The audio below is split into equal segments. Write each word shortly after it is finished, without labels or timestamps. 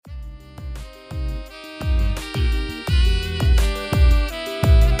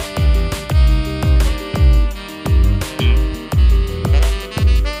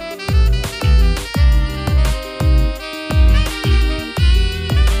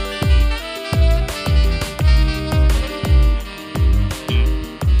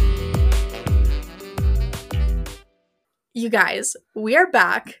You guys, we are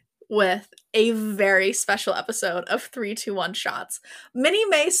back with a very special episode of 3, 2, 1 Shots. Many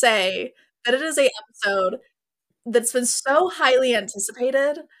may say that it is a episode that's been so highly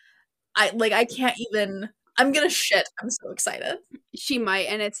anticipated. I can't even. I'm gonna shit. I'm so excited. She might,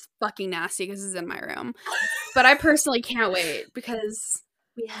 and it's fucking nasty because it's in my room. But I personally can't wait because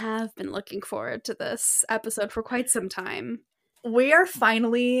we have been looking forward to this episode for quite some time. We are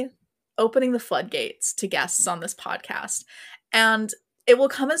finally opening the floodgates to guests on this podcast, and it will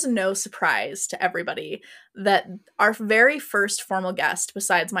come as no surprise to everybody that our very first formal guest,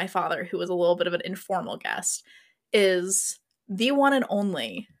 besides my father, who was a little bit of an informal guest, is the one and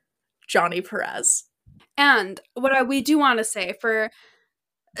only Johnny Perez. And what we do want to say for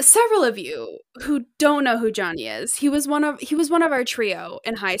several of you who don't know who Johnny is, he was one of our trio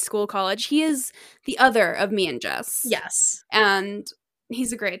in high school, college. He is the other of me and Jess. Yes. And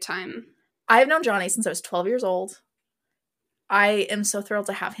he's a great time. I've known Johnny since I was 12 years old. I am so thrilled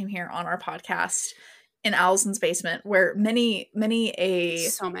to have him here on our podcast in Allison's basement, where many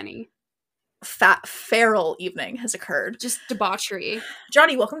fat feral evening has occurred. Just debauchery.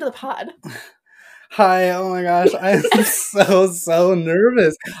 Johnny, welcome to the pod. Hi, oh my gosh, I'm so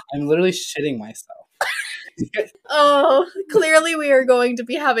nervous. I'm literally shitting myself. Oh, clearly we are going to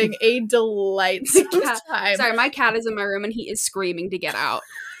be having a delightful time. Sorry, my cat is in my room and he is screaming to get out.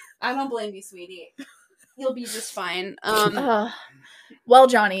 I don't blame you, sweetie. You'll be just fine. Well,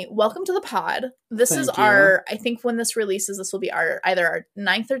 Johnny, welcome to the pod. This Thank is you. I think when this releases, this will be either our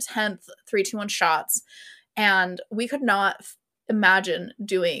 9th or 10th 3, 2, 1 Shots. And we could not imagine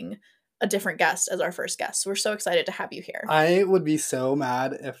doing a different guest as our first guest. So we're so excited to have you here. I would be so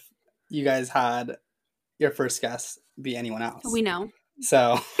mad if you guys had your first guest be anyone else. We know.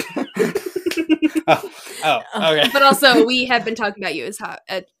 So. Okay. But also, we have been talking about you as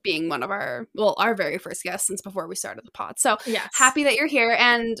being one of our very first guests since before we started the pod. So yes. Happy that you're here.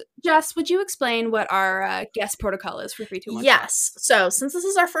 And Jess, would you explain what our guest protocol is for 3, 2, 1? Yes. So since this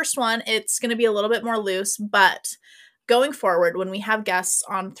is our first one, it's going to be a little bit more loose, but going forward, when we have guests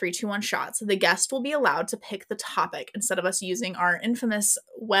on 3, 2, 1 Shots, the guest will be allowed to pick the topic instead of us using our infamous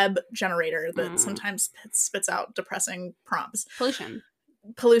web generator that sometimes spits out depressing prompts.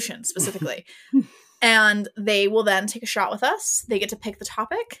 Pollution, specifically. And they will then take a shot with us. They get to pick the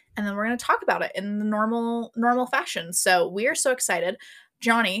topic, and then we're going to talk about it in the normal fashion. So we are so excited.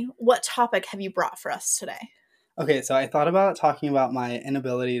 Johnny, what topic have you brought for us today? Okay, so I thought about talking about my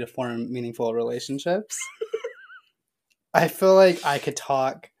inability to form meaningful relationships. I feel like I could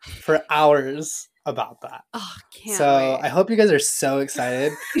talk for hours about that. Oh, can't so wait. I hope you guys are so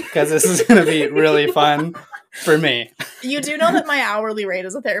excited because this is going to be really fun for me. You do know that my hourly rate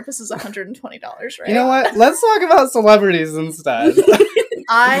as a therapist is $120, right? You know what? Let's talk about celebrities instead.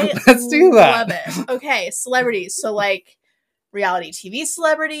 Let's do that. Love it. Okay, celebrities. So like reality TV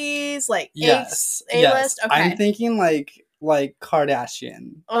celebrities, like yes, A-list. Okay. I'm thinking like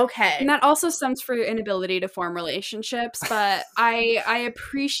Kardashian. Okay. And that also stems for your inability to form relationships, but I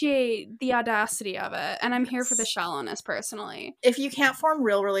appreciate the audacity of it, and I'm here for the shallowness personally. If you can't form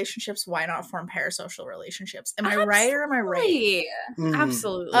real relationships, why not form parasocial relationships? Am I right or am I right?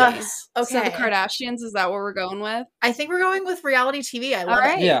 Absolutely. Okay. So the Kardashians, is that what we're going with? I think we're going with reality TV. I love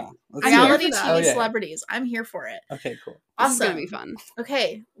it. Yeah. Reality TV celebrities. I'm here for it. Okay, cool. Awesome. This is going to be fun.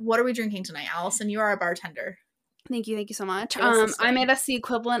 Okay, what are we drinking tonight? Allison, you are a bartender. Thank you so much. I made us the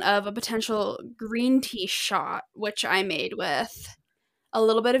equivalent of a potential green tea shot, which I made with a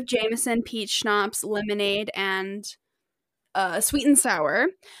little bit of Jameson, peach schnapps, lemonade, and sweet and sour.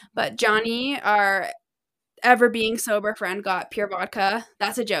 But Johnny, our ever being sober friend, got pure vodka.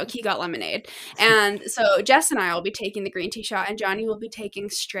 That's a joke. He got lemonade. And so Jess and I will be taking the green tea shot, and Johnny will be taking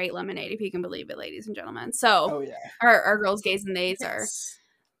straight lemonade, if you can believe it, ladies and gentlemen. So our girls, gays, and theys are...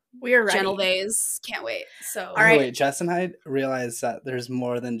 We are ready. Gentle days. Can't wait. So, all right. Wait, Jess and I realized that there's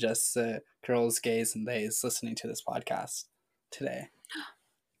more than just the girls, gays, and theys listening to this podcast today.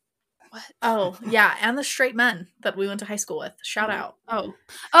 What? Oh, yeah. And the straight men that we went to high school with. Shout out. Oh,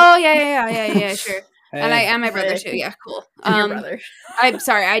 yeah, sure. Hey. And I am my brother too. Yeah, cool. Your brother. I'm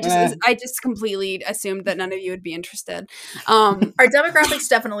sorry. I just completely assumed that none of you would be interested. Our demographics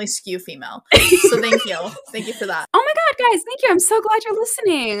definitely skew female. So thank you. Thank you for that. Oh my God, guys. Thank you. I'm so glad you're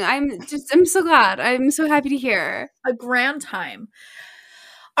listening. I'm so glad. I'm so happy to hear. A grand time.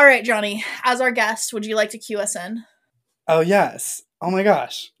 All right, Johnny, as our guest, would you like to cue us in? Oh, yes. Oh my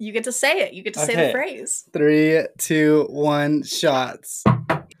gosh. You get to say it. You get to say the phrase. 3, 2, 1 shots.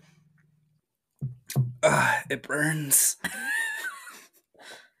 It burns.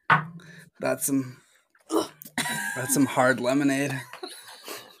 That's some hard lemonade.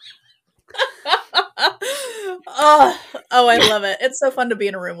 Oh, I love it. It's so fun to be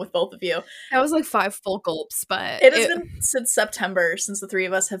in a room with both of you. That was like 5 full gulps, but it has been since September since the three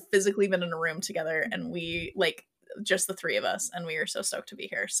of us have physically been in a room together, and we like just the three of us, and we are so stoked to be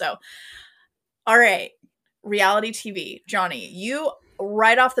here. So, all right, reality TV. Johnny, you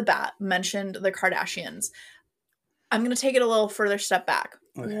right off the bat mentioned the Kardashians. I'm going to take it a little further step back.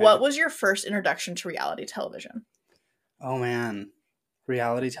 Okay. What was your first introduction to reality television? Oh man,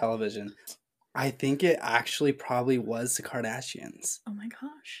 reality television. I think it actually probably was the Kardashians. Oh my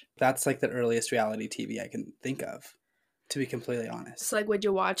gosh. That's like the earliest reality TV I can think of, to be completely honest. So like, would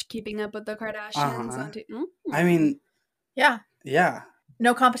you watch Keeping Up with the Kardashians on TV? Mm-hmm. I mean, yeah. Yeah.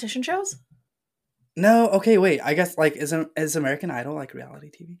 No competition shows? No, okay, wait. I guess like is American Idol like reality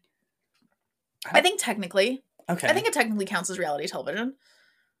TV? I think technically. Okay. I think it technically counts as reality television.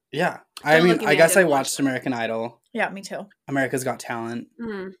 Yeah. I mean, I guess I watched American Idol. Yeah, me too. America's Got Talent.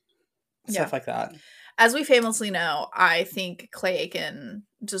 Mm. Stuff like that. As we famously know, I think Clay Aiken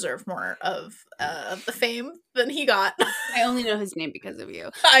deserved more of the fame than he got. I only know his name because of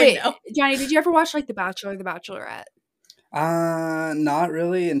you. I know. Johnny, did you ever watch like The Bachelor or The Bachelorette? Not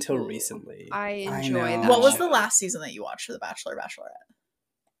really until recently. I enjoy that. What was the last season that you watched for The Bachelor, Bachelorette?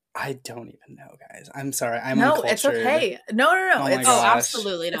 I don't even know, guys. I'm sorry. I'm no, uncultured. It's okay. No. Oh,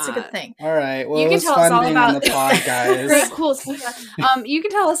 absolutely not. It's a good thing. All right. Well, it was fun being on the pod, guys. Great, cool. You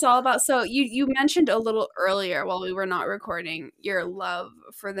can tell us all about. So you mentioned a little earlier while we were not recording your love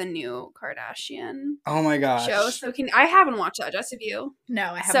for the new Kardashian. Oh my gosh. Show. So I haven't watched that. Just of you. No,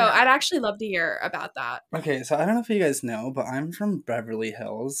 I haven't. So I'd actually love to hear about that. Okay, so I don't know if you guys know, but I'm from Beverly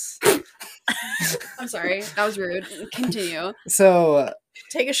Hills. I'm sorry, that was rude. Continue. So.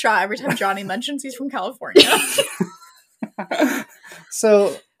 Take a shot every time Johnny mentions he's from California.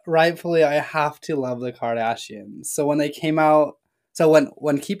 So rightfully, I have to love the Kardashians. So when they came out, so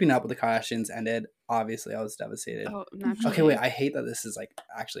when Keeping Up with the Kardashians ended, obviously I was devastated. Oh, naturally. Okay, wait, I hate that this is like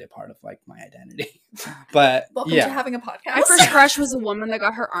actually a part of like my identity. But welcome to having a podcast. My first crush was a woman that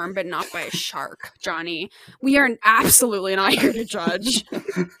got her arm bitten off by a shark. Johnny, we are absolutely not here to judge.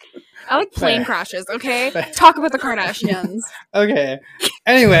 I like plane crashes, okay? Talk about the Kardashians. Okay.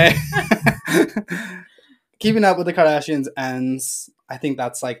 Anyway. Keeping Up with the Kardashians ends. I think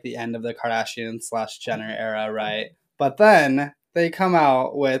that's like the end of the Kardashian/Jenner era, right? But then they come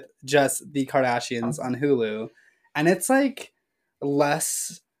out with just the Kardashians on Hulu. And it's like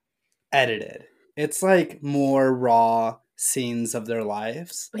less edited. It's like more raw scenes of their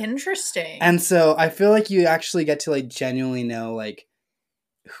lives. Interesting. And so I feel like you actually get to like genuinely know like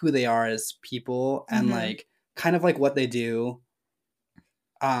who they are as people and like kind of like what they do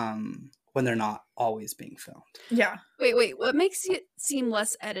when they're not always being filmed. Yeah. Wait, what makes it seem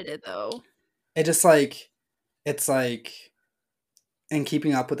less edited though? It just like it's like in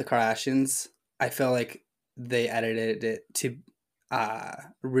Keeping Up with the Kardashians, I feel like they edited it to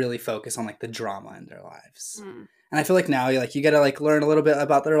really focus on like the drama in their lives. And I feel like now you get to like learn a little bit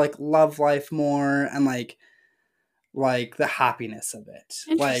about their like love life more and like the happiness of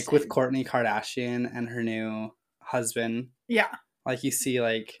it. Like with Kourtney Kardashian and her new husband. Yeah. Like you see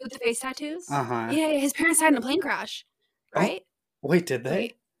like with the face tattoos? Uh-huh. Yeah, his parents died in a plane crash. Right? Oh, wait, did they?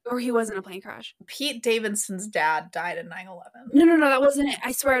 Wait, or he was in a plane crash. Pete Davidson's dad died in 9/11. No, that wasn't it.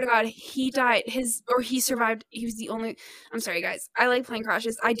 I swear to God, he died. He survived. He was the only. I'm sorry, guys. I like plane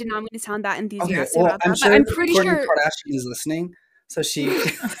crashes. I did not mean to sound that enthusiastic about that. But I'm pretty Kourtney sure Kardashian is listening, so she.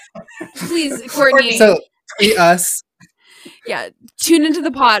 Please, Kourtney. So tweet us. Yeah, tune into the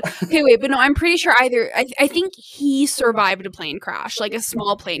pod. Okay, wait, but no, I'm pretty sure I think he survived a plane crash, like a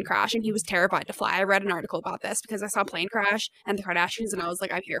small plane crash, and he was terrified to fly. I read an article about this because I saw Plane Crash and the Kardashians, and I was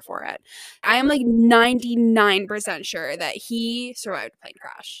like, I'm here for it. I am like 99% sure that he survived a plane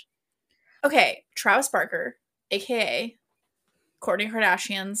crash. Okay, Travis Barker, aka Kourtney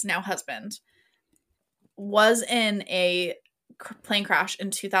Kardashian's now husband, was in a plane crash in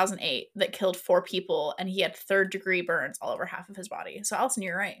 2008 that killed 4 people, and he had 3rd-degree burns all over half of his body. So, Allison,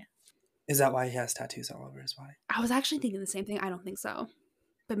 you're right. Is that why he has tattoos all over his body? I was actually thinking the same thing. I don't think so,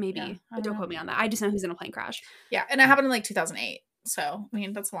 but maybe. Yeah, but don't quote me on that. I just know he was in a plane crash. Yeah, and it happened in like 2008. So, I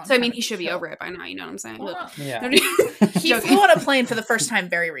mean, that's a long time. So, I mean, he should be over it by now. You know what I'm saying? Well, yeah. He flew on a plane for the first time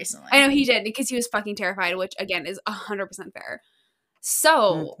very recently. I know he did because he was fucking terrified, which again is 100% fair.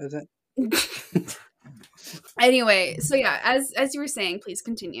 So, is it? Anyway, so yeah, as you were saying, please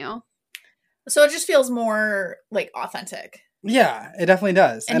continue. So it just feels more like authentic. Yeah, it definitely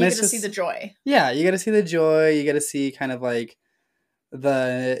does. And you get to see the joy. Yeah, you get to see the joy. You get to see kind of like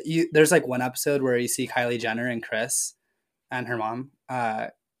there's like one episode where you see Kylie Jenner and Kris and her mom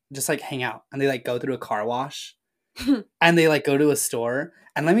just like hang out, and they like go through a car wash and they like go to a store.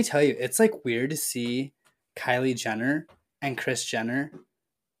 And let me tell you, it's like weird to see Kylie Jenner and Kris Jenner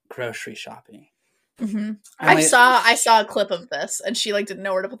grocery shopping. Mm-hmm. I saw a clip of this, and she like didn't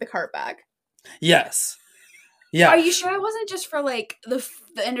know where to put the cart back. Yes. Yeah. Are you sure it wasn't just for like the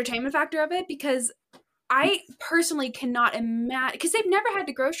entertainment factor of it? Because I personally cannot imagine, because they've never had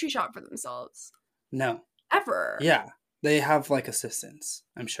to grocery shop for themselves. No. Ever. Yeah. They have like assistants,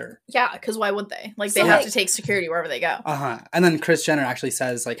 I'm sure. Yeah, because why would they? Like they have to take security wherever they go. And then Kris Jenner actually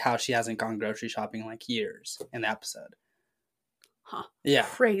says like how she hasn't gone grocery shopping in like years in the episode. Huh. Yeah.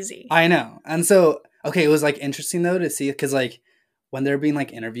 Crazy. I know. And so, okay, it was like interesting though to see, because like when they're being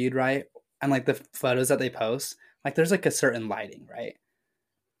like interviewed, right? And like the photos that they post, like there's like a certain lighting, right?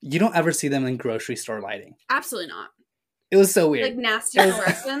 You don't ever see them in grocery store lighting. Absolutely not. It was so weird. Like nasty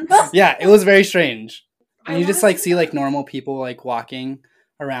fluorescence. Yeah, it was very strange. And you just like see like normal people like walking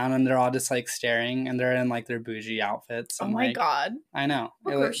around, and they're all just like staring, and they're in like their bougie outfits. Oh my god! I know.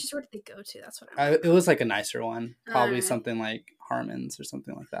 What grocery store did they go to? That's what it was like a nicer one, probably something like Harmon's or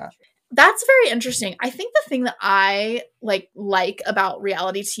something like that. That's very interesting. I think the thing that I like about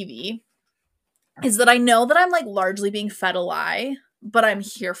reality TV is that I know that I'm like largely being fed a lie, but I'm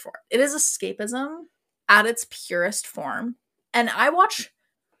here for it. It is escapism at its purest form, and I watch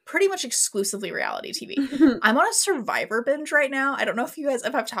pretty much exclusively reality TV. I'm on a Survivor binge right now. I don't know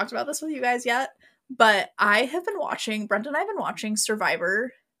if I've talked about this with you guys yet, but Brent and I have been watching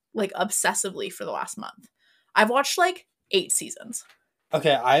Survivor like obsessively for the last month. I've watched like 8 seasons.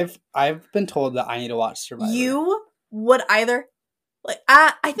 Okay, I've been told that I need to watch Survivor. You would either like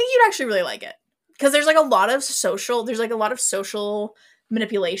I think you'd actually really like it, because there's like a lot of social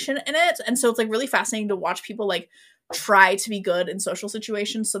manipulation in it, and so it's like really fascinating to watch people like try to be good in social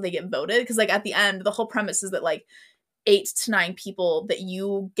situations so they get voted, because like at the end the whole premise is that like 8 to 9 people that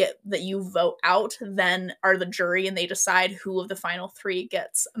you vote out then are the jury, and they decide who of the final 3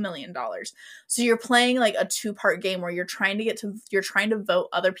 gets $1 million. So you're playing like a 2-part game where you're trying to vote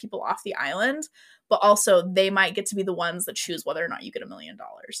other people off the island, but also they might get to be the ones that choose whether or not you get $1 million.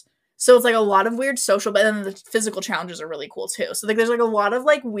 So it's like a lot of weird social, but then the physical challenges are really cool too. So like there's like a lot of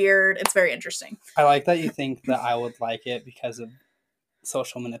like weird, it's very interesting. I like that you think that I would like it because of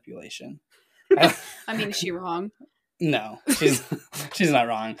social manipulation. I mean, is she wrong? No, she's not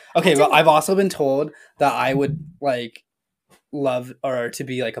wrong. Okay, but I've also been told that I would like love or to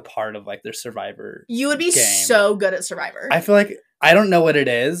be like a part of like their Survivor. You would be game. So good at Survivor. I feel like I don't know what it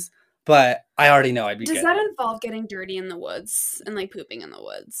is, but I already know I'd be good. Does that involve getting dirty in the woods and like pooping in the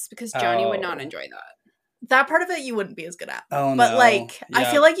woods? Because Johnny would not enjoy that. That part of it you wouldn't be as good at. Oh, but no. like, Yeah, I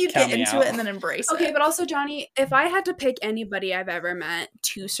feel like you'd get into out. it and then embrace it. Okay, but also Johnny, if I had to pick anybody I've ever met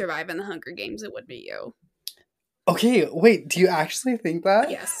to survive in the Hunger Games, it would be you. Okay, wait, do you actually think that?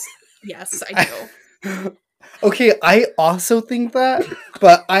 Yes, I do. Okay, I also think that,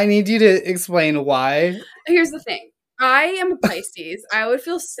 but I need you to explain why. Here's the thing. I am a Pisces. I would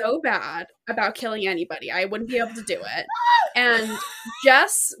feel so bad about killing anybody. I wouldn't be able to do it. And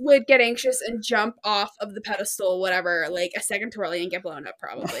Jess would get anxious and jump off of the pedestal, whatever, like a second too early and get blown up,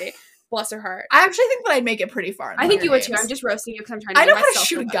 probably. Bless her heart. I actually think that I'd make it pretty far. I think you would too. I'm just roasting you because I'm trying to I know how to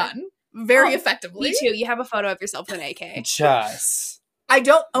shoot a gun very effectively. Me too. You have a photo of yourself with an AK. Jess. I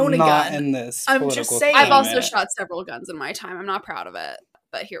don't own a gun. Not in this. I'm just saying. I've also shot several guns in my time. I'm not proud of it,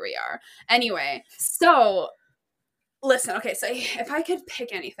 but here we are. Anyway, so listen. Okay, so if I could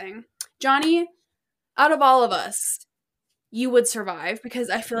pick anything, Johnny, out of all of us, you would survive because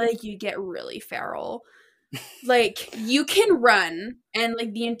I feel like you get really feral. Like, you can run and,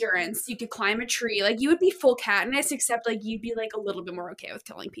 like, the endurance, you could climb a tree. Like, you would be full Katniss, except, like, you'd be, like, a little bit more okay with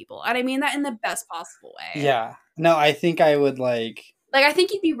killing people. And I mean that in the best possible way. Yeah. No, I think I would, like, I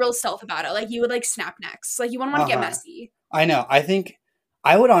think you'd be real stealth about it. Like, you would, like, snap necks. Like, you wouldn't want to get messy. I know. I think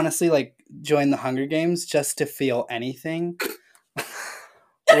I would honestly, like, join the Hunger Games just to feel anything.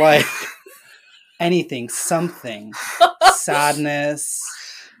 Like, anything. Something. Sadness.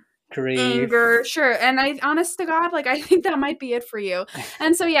 Grief. Anger, sure. And honest to God, like, I think that might be it for you.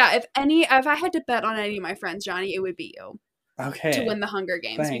 And so, yeah, if I had to bet on any of my friends, Johnny, it would be you. Okay. To win the Hunger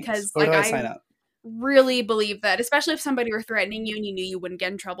Games. Thanks. Because, Where like, do I sign up? Really believe that, especially if somebody were threatening you and you knew you wouldn't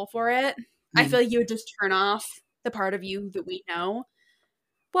get in trouble for it, I feel like you would just turn off the part of you that we know.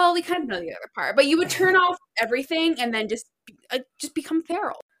 Well, we kind of know the other part, but you would turn off everything and then just become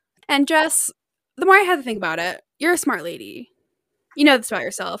feral. And Jess, the more I had to think about it, you're a smart lady. You know this about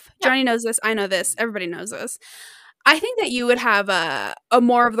yourself. Yep. Johnny knows this. I know this. Everybody knows this. I think that you would have a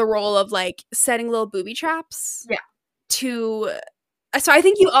more of the role of, like, setting little booby traps. Yeah. So I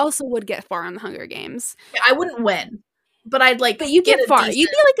think you also would get far in the Hunger Games. Yeah, I wouldn't win, but I'd like. But you get far. You'd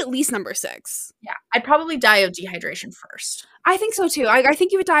be like at least number 6. Yeah, I'd probably die of dehydration first. I think so too. I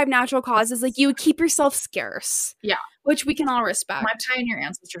think you would die of natural causes. Like, you would keep yourself scarce. Yeah. Which we can all respect. My pioneer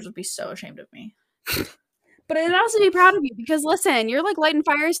ancestors would be so ashamed of me. But I'd also be proud of you because, listen, you're like lighting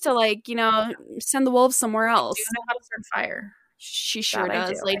fires to, like, you know, send the wolves somewhere else. I do know how to start fire. She sure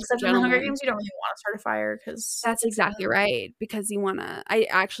does, ladies and Except in the Hunger gentlemen. Games, you don't really want to start a fire because That's exactly right. Because you want to. I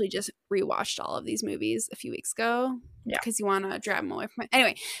actually just rewatched all of these movies a few weeks ago. Yeah. Because you want to drive them away from it.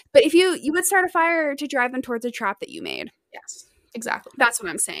 Anyway, but if you would start a fire to drive them towards a trap that you made. Yes. Exactly. That's what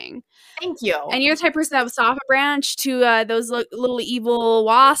I'm saying. Thank you. And you're the type of person that would saw off a branch to those little evil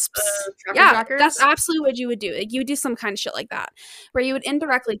wasps. Yeah, jackers? That's absolutely what you would do. Like, you would do some kind of shit like that, where you would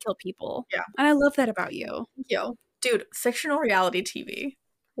indirectly kill people. Yeah. And I love that about you. Thank you. Dude, fictional reality TV.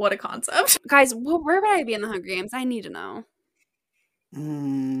 What a concept. Guys, where would I be in the Hunger Games? I need to know.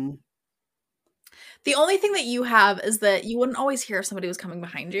 The only thing that you have is that you wouldn't always hear if somebody was coming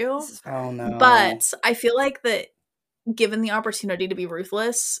behind you. Oh, no. But I feel like that given the opportunity to be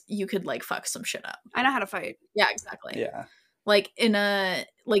ruthless, you could like fuck some shit up. I know how to fight. Yeah, exactly. Yeah. Like in a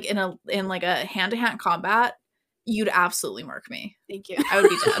hand-to-hand combat, you'd absolutely murk me. Thank you. I would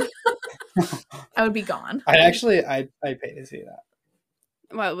be dead. I would be gone. I'd pay to see that.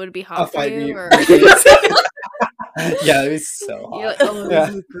 What, would it be hot for you? Or? Yeah, it'd be so hot. Like,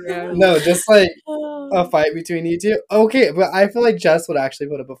 oh, yeah. No, just like a fight between you two. Okay, but I feel like Jess would actually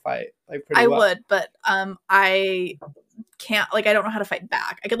put up a fight. Like, pretty well. I would, but I can't. Like, I don't know how to fight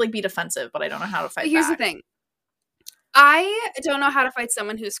back. I could like be defensive, but I don't know how to fight. Here's back. the thing. I don't know how to fight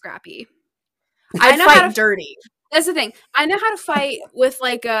someone who's scrappy. I know how to dirty. That's the thing. I know how to fight with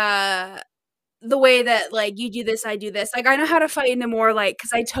like the way that like you do this, I do this. Like, I know how to fight in a more like,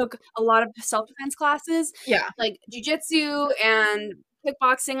 because I took a lot of self-defense classes. Yeah. Like jiu-jitsu and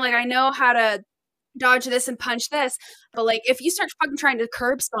kickboxing. Like, I know how to dodge this and punch this. But like, if you start fucking trying to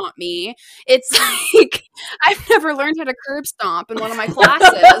curb stomp me, it's like I've never learned how to curb stomp in one of my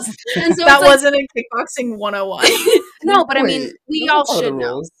classes. And so that wasn't in kickboxing 101. No, but I mean, we all should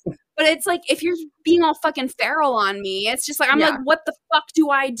know. But it's like, if you're being all fucking feral on me, it's just like, I'm like, what the fuck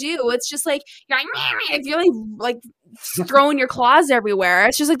do I do? It's just like, if you're like throwing your claws everywhere,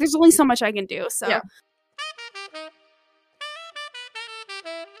 it's just like, there's only so much I can do. So. Yeah.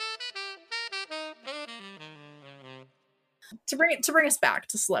 To bring us back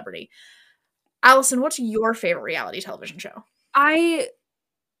to celebrity, Allison, what's your favorite reality television show? I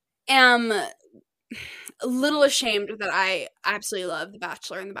am a little ashamed that I absolutely love The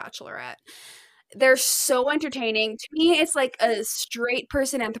Bachelor and The Bachelorette. They're so entertaining. To me, it's like a straight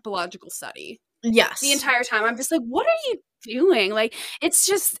person anthropological study. Yes. The entire time. I'm just like, what are you doing? Like, it's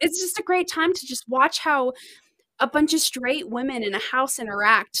just a great time to just watch how a bunch of straight women in a house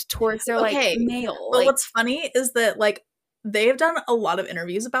interact towards their like male. But what's funny is that like they have done a lot of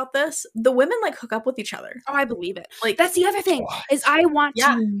interviews about this. The women like hook up with each other. Oh, I believe it. Like, that's the other thing is I want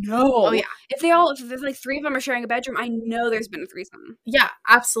to know. Oh yeah. If there's like three of them are sharing a bedroom, I know there's been a threesome. Yeah,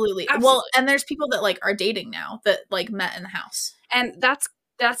 absolutely. Well, and there's people that like are dating now that like met in the house. And that's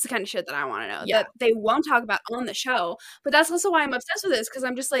the kind of shit that I want to know that they won't talk about on the show. But that's also why I'm obsessed with this, because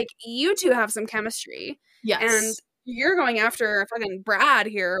I'm just like, you two have some chemistry. Yes. And you're going after fucking Brad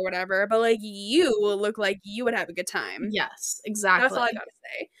here or whatever, but like you look like you would have a good time. Yes, exactly. That's all I gotta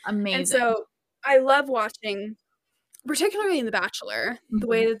say. Amazing. And so I love watching, particularly in The Bachelor, the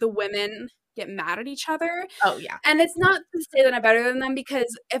way that the women get mad at each other. Oh yeah. And it's not to say that I'm better than them,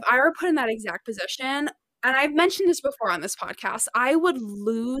 because if I were put in that exact position, and I've mentioned this before on this podcast, I would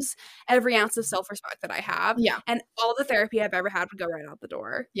lose every ounce of self-respect that I have. Yeah. And all the therapy I've ever had would go right out the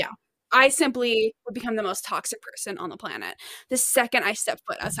door. Yeah. I simply would become the most toxic person on the planet the second I step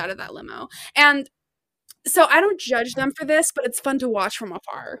foot outside of that limo. And so I don't judge them for this, but it's fun to watch from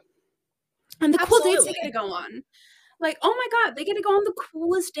afar. And the cool dates they get to go on. Like, oh my God, they get to go on the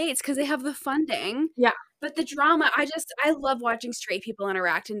coolest dates because they have the funding. Yeah. But the drama, I love watching straight people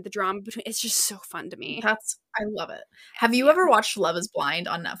interact, and the drama between, it's just so fun to me. I love it. Have you ever watched Love is Blind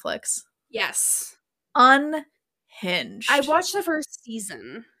on Netflix? Yes. Unhinged. I watched the first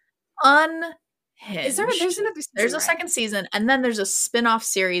season. Unhinged. There's another season? There's a second season, and then there's a spin-off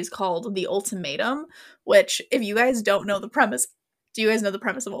series called The Ultimatum, which, if you guys don't know the premise, do you guys know the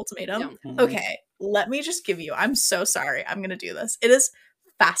premise of Ultimatum? No. Okay, let me just give you, I'm so sorry, I'm gonna do this. It is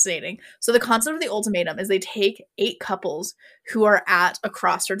fascinating. So the concept of The Ultimatum is they take 8 couples who are at a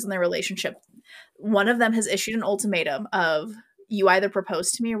crossroads in their relationship. One of them has issued an ultimatum of, you either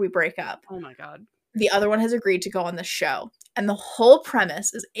propose to me or we break up. Oh my God. The other one has agreed to go on the show. And the whole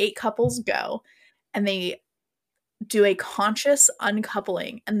premise is 8 couples go and they do a conscious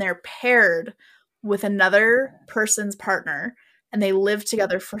uncoupling, and they're paired with another person's partner, and they live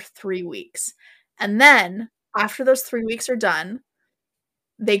together for 3 weeks. And then After those 3 weeks are done,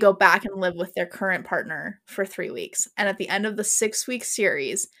 they go back and live with their current partner for 3 weeks. And at the end of the 6-week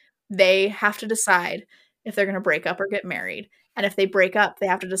series, they have to decide if they're going to break up or get married. And if they break up, they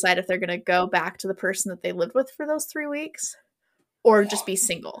have to decide if they're going to go back to the person that they lived with for those 3 weeks or just be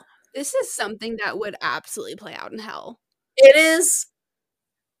single. This is something that would absolutely play out in hell. It is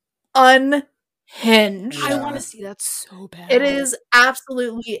unhinged. Yeah. I want to see that so bad. It is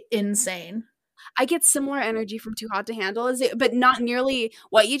absolutely insane. I get similar energy from Too Hot to Handle, but not nearly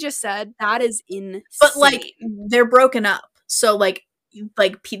what you just said. That is insane. But, like, they're broken up. So, like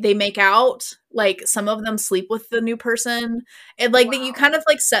they make out. Like, some of them sleep with the new person. And, like, you kind of,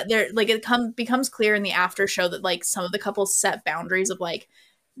 like, set their, like, it becomes clear in the after show that, like, some of the couples set boundaries of, like,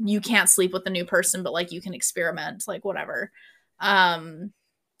 you can't sleep with the new person, but, like, you can experiment, like, whatever. And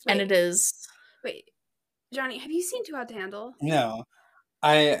it is... Wait, Johnny, have you seen Too Hot to Handle? No.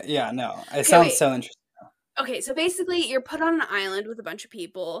 No. It sounds so interesting. Okay, so basically you're put on an island with a bunch of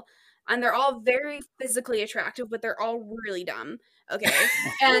people, and they're all very physically attractive, but they're all really dumb. Okay.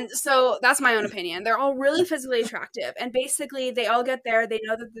 And so that's my own opinion. They're all really physically attractive. And basically they all get there. They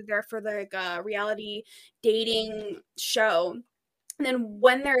know that they're there for like a reality dating show. And then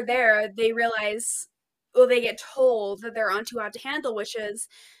when they're there, they realize, they get told that they're on Too Hot to Handle, which is,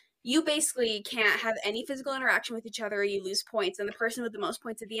 you basically can't have any physical interaction with each other. You lose points, and the person with the most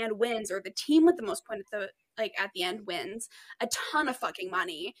points at the end wins, or the team with the most points at the end wins a ton of fucking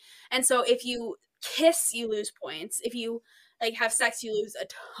money. And so if you kiss, you lose points. If you like have sex, you lose a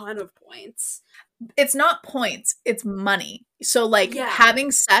ton of points. It's not points; it's money. So like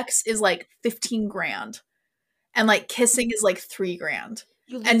having sex is like 15 grand, and like kissing is like 3 grand.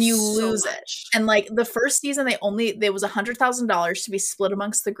 And you lose it. And like the first season, there was $100,000 to be split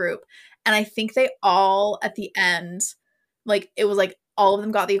amongst the group. And I think they all at the end, like it was like all of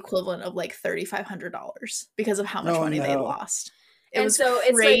them got the equivalent of like $3,500 because of how much money they lost. It was so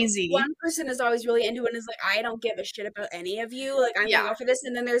crazy. It's like one person is always really into it and is like, I don't give a shit about any of you. Like, I'm gonna go for this.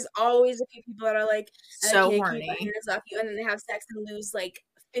 And then there's always a few people that are like, so horny. And then they have sex and lose like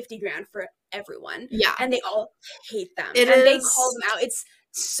 50 grand for everyone. Yeah. And they all hate them. They call them out. It's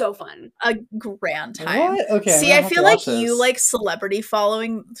so fun. A grand time. What? Okay. See, I feel like you like celebrity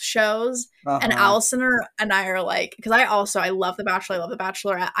following shows, and Allison and I are like, because I love The Bachelor, I love The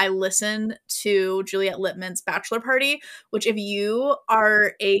Bachelorette. I listen to Juliette Littman's Bachelor Party, which if you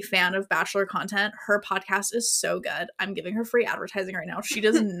are a fan of Bachelor content, her podcast is so good. I'm giving her free advertising right now. She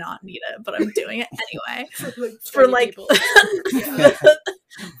does not need it, but I'm doing it anyway. For like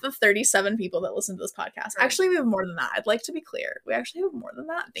the 37 people that listen to this podcast. Right. Actually, we have more than that. I'd like to be clear. We actually have more than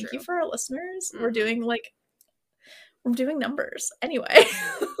that. Thank you for our listeners. Mm-hmm. We're doing numbers. Anyway.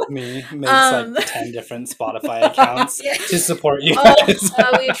 Me makes like 10 different Spotify accounts to support you guys.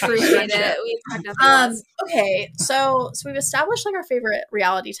 We appreciate it. Okay, so we've established like our favorite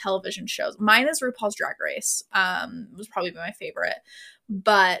reality television shows. Mine is RuPaul's Drag Race. Was probably my favorite,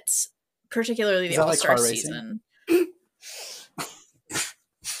 but particularly the All-Star season.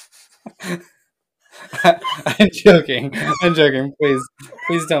 I'm joking.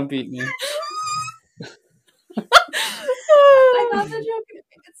 Please don't beat me. I thought the joke would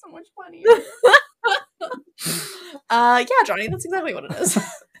make it so much funnier. Yeah, Johnny, that's exactly what it is.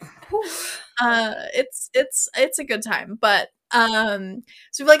 It's a good time, but so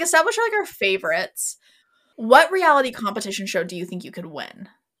we've like established like our favorites. What reality competition show do you think you could win?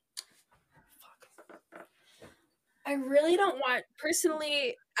 I really don't watch,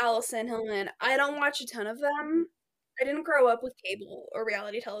 personally, Allison Hillman, I don't watch a ton of them. I didn't grow up with cable or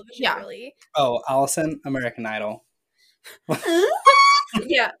reality television, really. Oh, Allison, American Idol.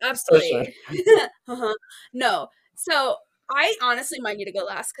 Yeah, absolutely. Sure. No. So, I honestly might need to go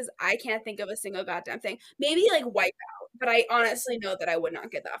last because I can't think of a single goddamn thing. Maybe, like, Wipeout, but I honestly know that I would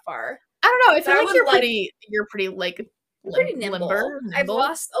not get that far. I don't know. I feel like you're pretty, like... pretty nimble. I've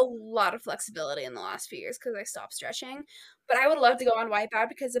lost a lot of flexibility in the last few years because I stopped stretching. But I would love to go on Wipeout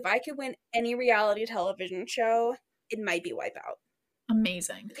because if I could win any reality television show, it might be Wipeout.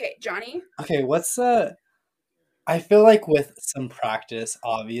 Amazing. Okay, Johnny? Okay, I feel like with some practice,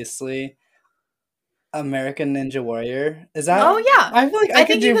 obviously, American Ninja Warrior. Is that? Oh, yeah. I feel like I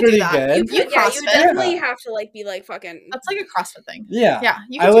could do pretty good. You definitely have to, like, be, like, fucking... That's like a CrossFit thing. Yeah. Yeah.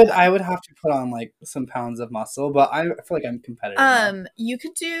 I would have to put on, like, some pounds of muscle, but I feel like I'm competitive now. You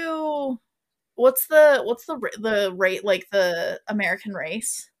could do... What's the rate, like, the American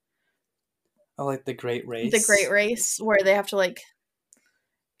race? Oh, like the Great Race? The Great Race, where they have to, like,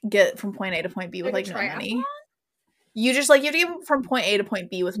 get from point A to point B with, like no money. You have to get from point A to point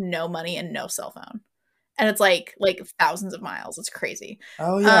B with no money and no cell phone. And it's like thousands of miles. It's crazy.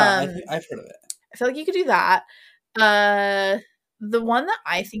 Oh yeah, I've heard of it. I feel like you could do that. The one that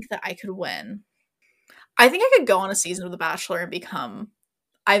I think that I could win, I think I could go on a season of The Bachelor and become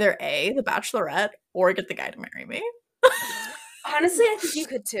either A, the Bachelorette, or get the guy to marry me. Honestly, I think you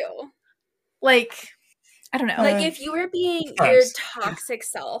could too. Like, I don't know. Like, if you were being your toxic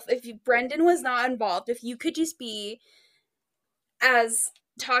self, if Brendan was not involved, if you could just be as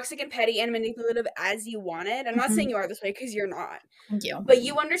toxic and petty and manipulative as you wanted. I'm not saying you are this way because you're not. Thank you. But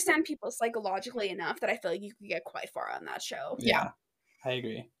you understand people psychologically enough that I feel like you could get quite far on that show. Yeah. I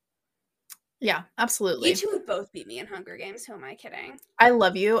agree. Yeah, absolutely. You two would both beat me in Hunger Games. Who am I kidding? I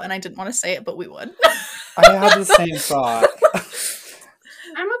love you, and I didn't want to say it, but we would. I had the same thought.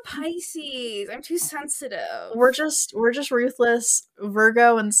 I'm a Pisces. I'm too sensitive. We're just ruthless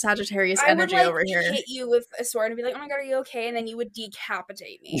Virgo and Sagittarius energy over here. I would hit you with a sword and be like, "Oh my god, are you okay?" And then you would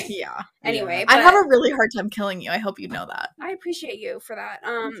decapitate me. Yeah. Anyway, I'd have a really hard time killing you. I hope you know that. I appreciate you for that.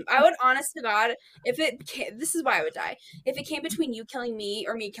 I would, honest to God, this is why I would die. If it came between you killing me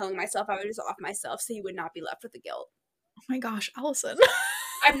or me killing myself, I would just off myself so you would not be left with the guilt. Oh my gosh, Allison.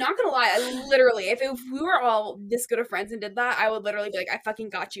 I'm not gonna lie, I literally, if we were all this good of friends and did that, I would literally be like, I fucking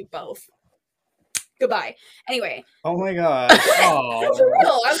got you both. Goodbye. Anyway. Oh my god. Oh. For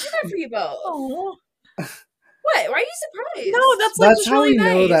real, I would do that for you both. Oh. What? Why are you surprised? No, that's how really we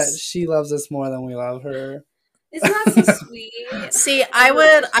know nice. that she loves us more than we love her. Isn't that so sweet? See, I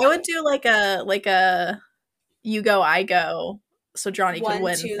would do like a you go, I go. So Johnny can win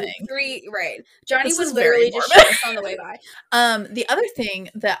 1, 2, thing. 3, right. Johnny This would literally just shoot us on the way by. The other thing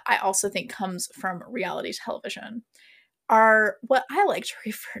that I also think comes from reality television are what I like to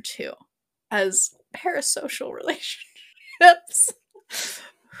refer to as parasocial relationships.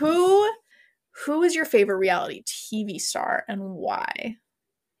 Who is your favorite reality TV star and why?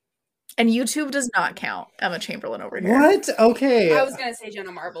 And YouTube does not count Emma Chamberlain over here. What? Okay. I was gonna say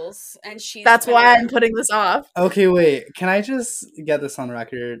Jenna Marbles, and she's. That's why I'm putting this off. Okay, wait. Can I just get this on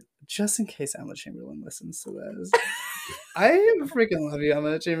record, just in case Emma Chamberlain listens to this? I freaking love you,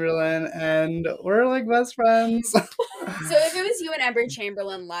 Emma Chamberlain, and we're like best friends. So if it was you and Emma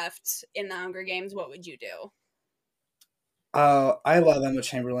Chamberlain left in the Hunger Games, what would you do? I love Emma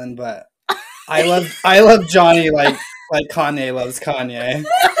Chamberlain, but I love Johnny like Kanye loves Kanye.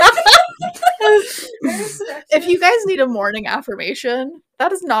 If you guys need a morning affirmation,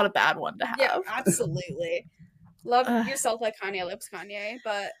 that is not a bad one to have. Yeah, absolutely. Love yourself like Kanye loves Kanye,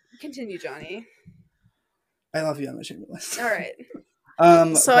 but continue, Johnny. I love you, Emma Chamberlain. All right.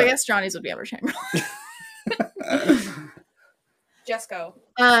 I guess Johnny's would be Emma Chamberlain. Just go.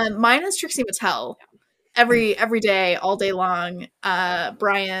 Mine is Trixie Mattel. Every day, all day long.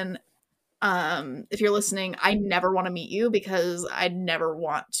 Brian, if you're listening, I never want to meet you because I never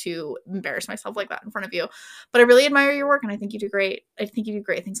want to embarrass myself like that in front of you. But I really admire your work, and I think you do great. I think you do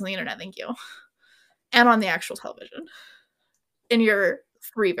great things on the internet. Thank you. And on the actual television. In your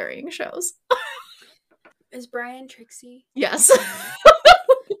 3 varying shows. Is Brian Trixie? Yes.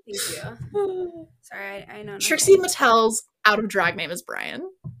 Thank you. Sorry, I know. Trixie Mattel's out of drag name is Brian.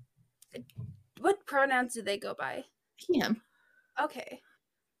 What pronouns do they go by? He, him. Okay.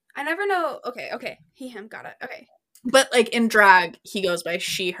 I never know. Okay. He, him. Got it. Okay. But, like, in drag, he goes by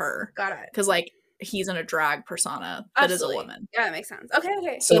she, her. Got it. Because, like, he's in a drag persona that is a woman. Yeah, that makes sense.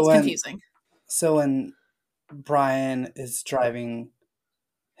 Okay. So it's confusing. So when Brian is driving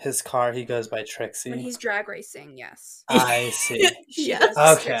his car, he goes by Trixie. When he's drag racing, yes. I see. Yes.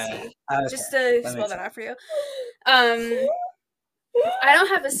 Okay. Just to spell that out for you. I don't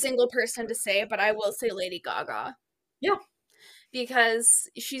have a single person to say, but I will say Lady Gaga. Yeah. Because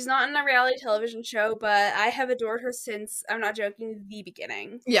she's not in a reality television show, but I have adored her since, I'm not joking, the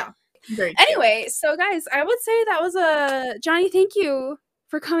beginning. Yeah. Very anyway, so guys, I would say that was Johnny, thank you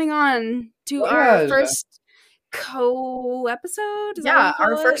for coming on to our first co-episode. Yeah,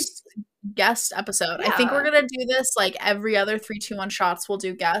 our first guest episode. Yeah. I think we're gonna do this like every other 3, 2, 1 shots. We'll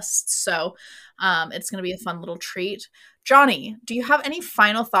do guests, so it's gonna be a fun little treat. Johnny, do you have any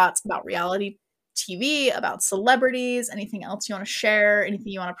final thoughts about reality TV, about celebrities, anything else you want to share, anything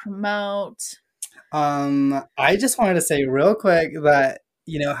you want to promote? I just wanted to say real quick that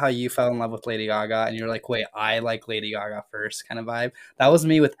you know how you fell in love with Lady Gaga and you're like, wait, I like Lady Gaga first kind of vibe. That was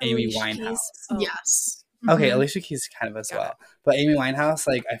me with Amy Winehouse. Oh. Yes. Okay, Alicia Keys kind of as well. But Amy Winehouse,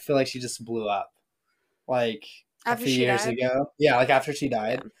 like, I feel like she just blew up like after a few years ago. Yeah, like after she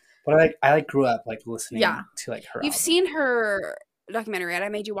died. Yeah. But I grew up like listening to like her. You've seen her documentary, right? I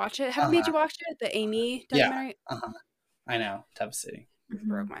made you watch it. Have I made you watch it? The Amy documentary? Yeah. I know. Devastating. It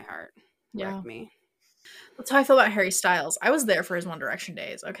broke my heart. Yeah. Me. That's how I feel about Harry Styles. I was there for his One Direction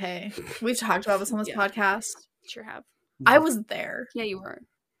days, okay? We've talked about this on this podcast. Sure have. I was there. Yeah, you were.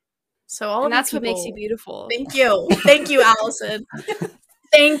 So all and of that's you what makes you beautiful. Thank you, Allison.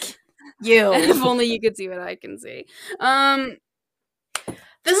 Thank you. If only you could see what I can see.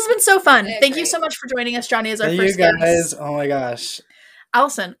 This has been so fun. Thank great. you so much for joining us, Johnny, as our Thank first you guys. guest. Oh my gosh.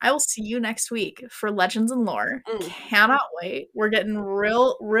 Allison, I will see you next week for Legends and Lore. Cannot wait. We're getting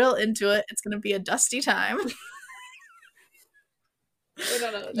real into it. It's going to be a dusty time. I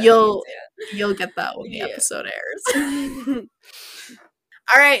don't know what that you'll means yet. You'll get that when the episode airs.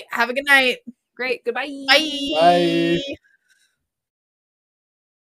 All right. Have a good night. Great. Goodbye. Bye. Bye.